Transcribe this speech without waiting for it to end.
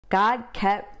God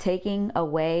kept taking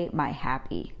away my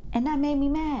happy, and that made me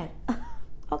mad.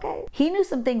 Okay. He knew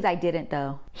some things I didn't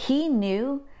though. He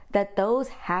knew that those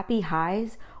happy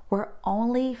highs were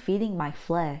only feeding my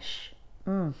flesh.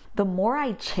 The more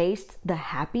I chased the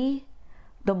happy,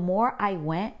 the more I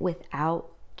went without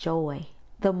joy.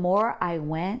 The more I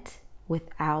went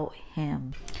without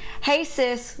him. Hey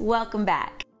sis, welcome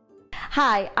back.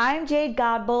 Hi, I'm Jade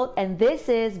Godbolt, and this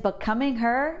is Becoming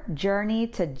Her Journey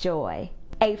to Joy,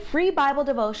 a free Bible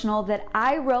devotional that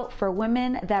I wrote for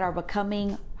women that are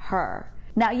becoming her.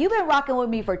 Now, you've been rocking with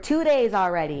me for 2 days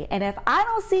already, and if I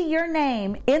don't see your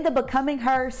name in the Becoming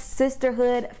Her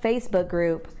Sisterhood Facebook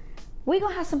group, we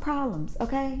gonna have some problems,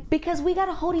 okay? Because we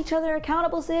gotta hold each other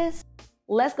accountable, sis.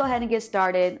 Let's go ahead and get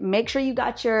started. Make sure you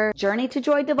got your Journey to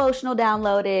Joy devotional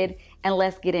downloaded, and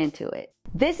let's get into it.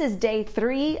 This is day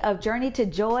 3 of Journey to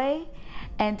Joy,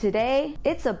 and today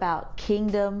it's about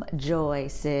kingdom joy,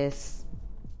 sis.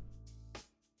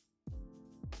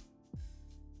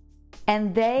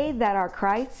 And they that are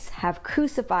Christ's have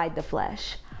crucified the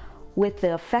flesh with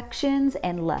the affections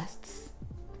and lusts.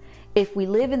 If we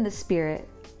live in the Spirit,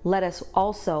 let us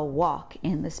also walk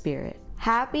in the Spirit.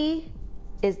 Happy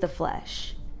is the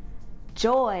flesh.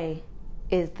 Joy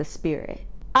is the Spirit.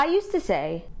 I used to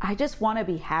say, I just want to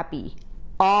be happy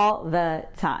all the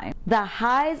time. The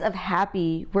highs of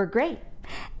happy were great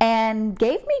and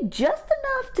gave me just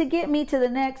enough to get me to the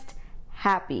next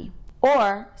happy.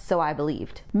 Or so I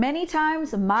believed. Many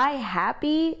times my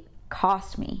happy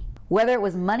cost me. Whether it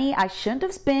was money I shouldn't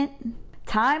have spent,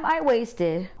 time I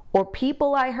wasted, or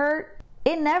people I hurt,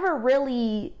 it never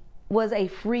really was a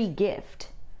free gift.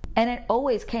 And it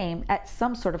always came at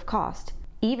some sort of cost,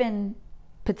 even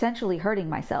potentially hurting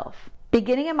myself.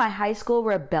 Beginning in my high school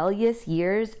rebellious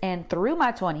years and through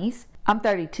my 20s, I'm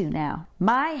 32 now.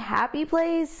 My happy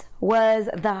place was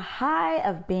the high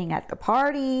of being at the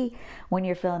party when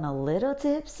you're feeling a little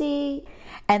tipsy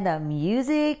and the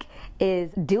music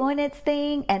is doing its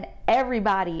thing and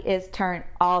everybody is turned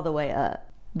all the way up.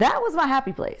 That was my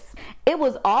happy place. It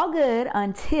was all good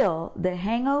until the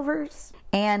hangovers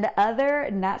and other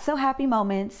not so happy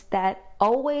moments that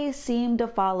always seemed to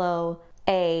follow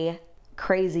a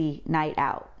crazy night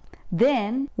out.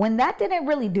 Then, when that didn't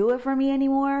really do it for me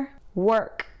anymore,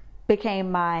 work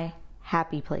became my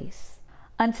happy place.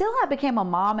 Until I became a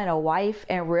mom and a wife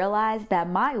and realized that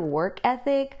my work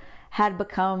ethic had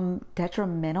become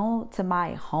detrimental to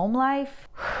my home life,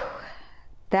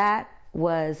 that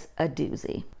was a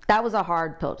doozy. That was a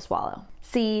hard pill to swallow.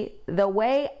 See, the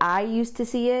way I used to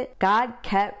see it, God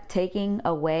kept taking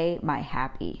away my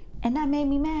happy, and that made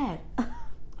me mad.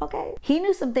 Okay. He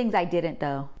knew some things I didn't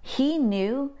though. He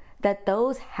knew that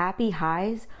those happy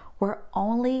highs were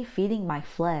only feeding my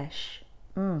flesh.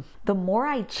 The more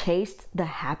I chased the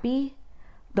happy,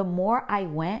 the more I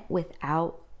went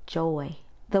without joy.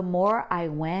 The more I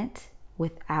went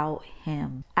without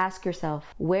him. Ask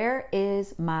yourself, where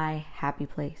is my happy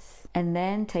place? And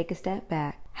then take a step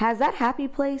back. Has that happy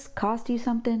place cost you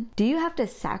something? Do you have to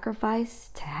sacrifice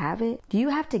to have it? Do you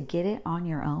have to get it on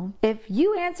your own? If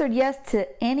you answered yes to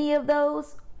any of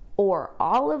those or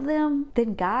all of them,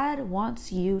 then God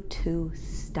wants you to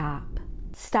stop.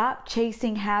 Stop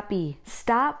chasing happy.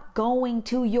 Stop going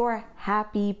to your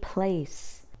happy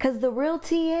place. Because the real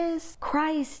tea is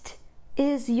Christ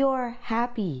is your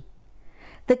happy.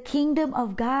 The kingdom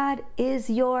of God is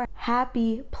your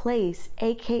happy place,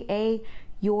 aka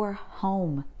your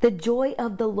home. The joy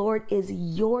of the Lord is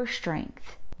your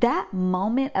strength. That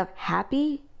moment of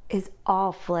happy is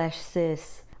all flesh,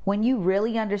 sis. When you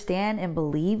really understand and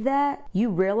believe that, you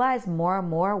realize more and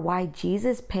more why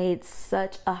Jesus paid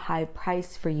such a high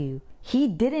price for you. He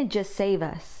didn't just save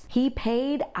us. He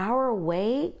paid our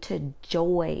way to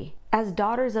joy. As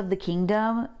daughters of the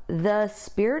kingdom, the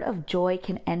spirit of joy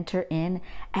can enter in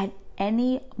at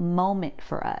any moment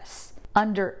for us,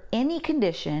 under any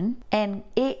condition, and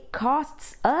it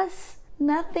costs us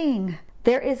nothing.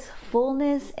 There is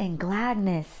fullness and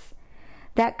gladness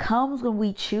that comes when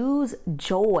we choose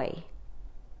joy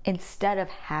instead of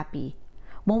happy,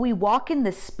 when we walk in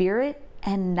the spirit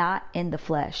and not in the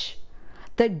flesh.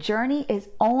 The journey is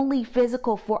only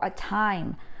physical for a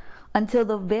time until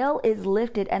the veil is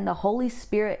lifted and the Holy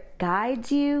Spirit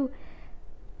guides you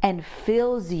and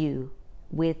fills you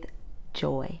with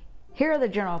joy. Here are the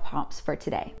journal prompts for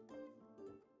today.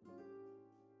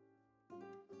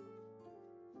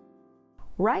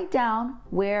 Write down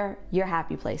where your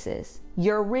happy place is.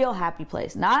 Your real happy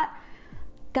place. Not,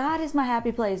 God is my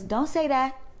happy place. Don't say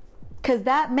that, because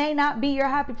that may not be your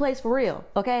happy place for real,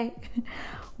 okay?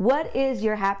 What is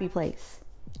your happy place?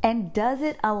 And does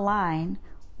it align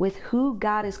with who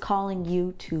God is calling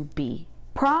you to be?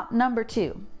 Prompt number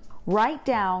 2, write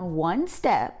down one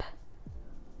step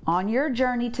on your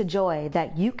journey to joy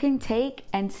that you can take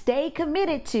and stay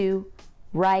committed to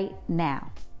right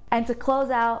now. And to close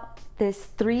out this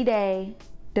 3-day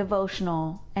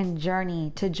devotional and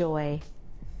journey to joy,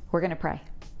 we're going to pray.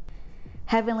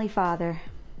 Heavenly Father,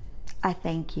 I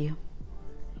thank you.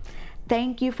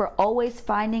 Thank you for always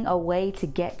finding a way to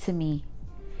get to me.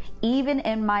 Even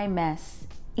in my mess,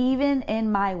 even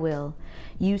in my will,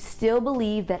 you still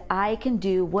believe that I can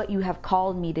do what you have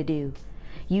called me to do.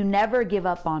 You never give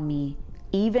up on me,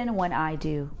 even when I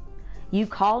do. You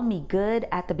called me good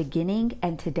at the beginning,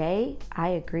 and today I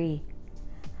agree.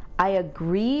 I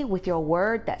agree with your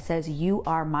word that says you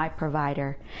are my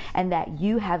provider and that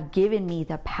you have given me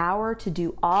the power to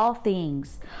do all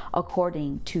things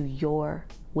according to your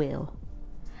will.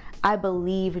 I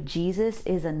believe Jesus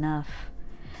is enough,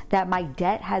 that my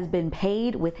debt has been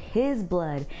paid with his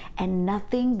blood, and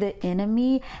nothing the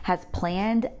enemy has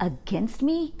planned against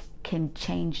me can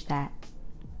change that.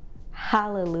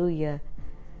 Hallelujah.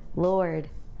 Lord,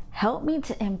 help me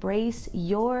to embrace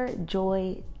your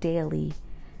joy daily.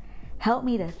 Help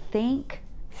me to think,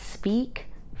 speak,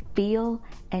 feel,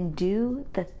 and do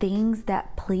the things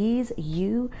that please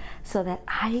you so that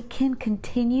I can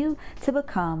continue to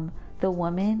become the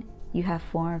woman you have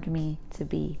formed me to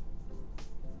be.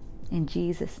 In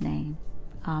Jesus' name,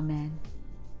 amen.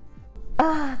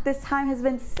 This time has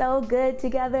been so good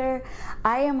together.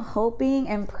 I am hoping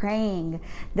and praying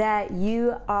that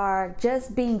you are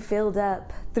just being filled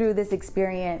up through this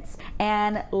experience.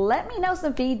 And let me know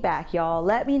some feedback, y'all.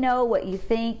 Let me know what you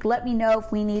think. Let me know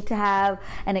if we need to have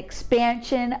an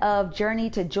expansion of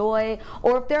Journey to Joy,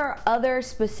 or if there are other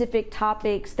specific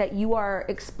topics that you are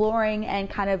exploring and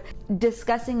kind of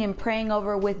discussing and praying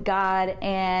over with God.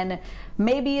 And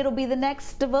maybe it'll be the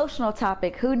next devotional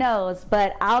topic, who knows?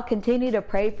 But I'll continue to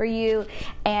pray for you,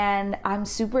 and I'm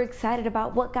super excited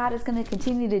about what God is going to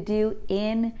continue to do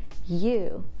in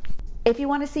you. If you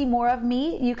want to see more of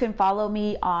me, you can follow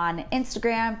me on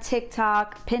Instagram,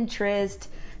 TikTok, Pinterest,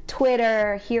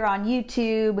 Twitter, here on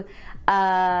YouTube,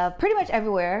 pretty much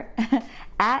everywhere,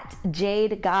 at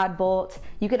Jade Godbolt.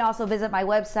 You can also visit my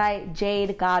website,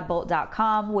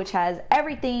 jadegodbolt.com, which has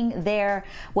everything there,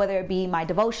 whether it be my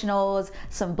devotionals,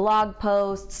 some blog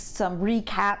posts, some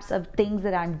recaps of things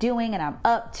that I'm doing and I'm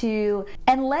up to.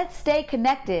 And let's stay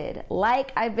connected.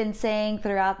 Like I've been saying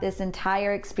throughout this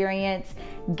entire experience,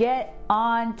 get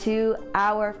on to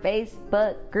our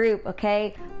Facebook group,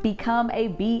 okay? Become a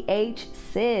BH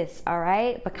sis, all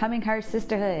right? Becoming Her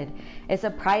Sisterhood. It's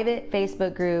a private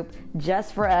Facebook group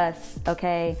just for us,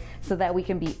 okay? So that we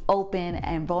can be open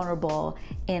and vulnerable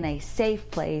in a safe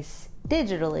place,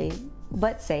 digitally,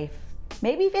 but safe.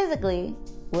 Maybe physically,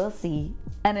 we'll see.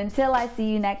 And until I see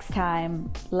you next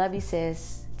time, love you,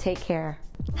 sis. Take care.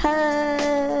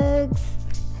 Hugs.